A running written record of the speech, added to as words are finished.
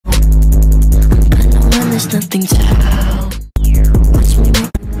there's nothing to help. Watch me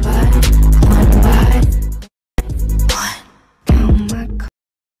make one by one. Count my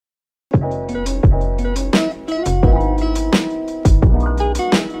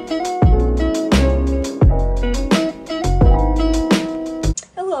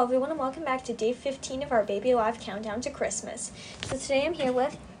Hello everyone and welcome back to day 15 of our Baby Alive countdown to Christmas. So today I'm here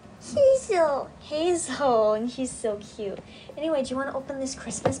with Hazel, and she's so cute. Anyway, do you want to open this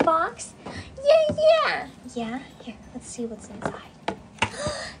Christmas box? Yeah? Here, let's see what's inside.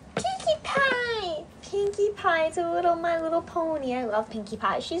 Pinkie Pie, it's My Little Pony. I love Pinkie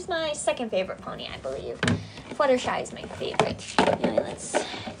Pie. She's my second favorite pony, I believe. Fluttershy is my favorite. Anyway, let's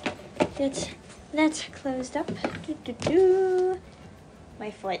get that closed up.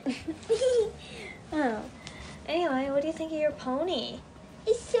 My foot. Oh. Anyway, what do you think of your pony?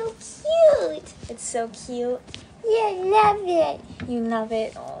 It's so cute. It's so cute. Yeah, love it. You love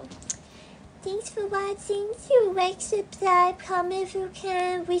it. Oh. Thanks for watching. To like, subscribe, comment if you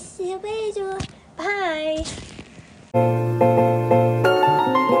can. We see you later. Bye.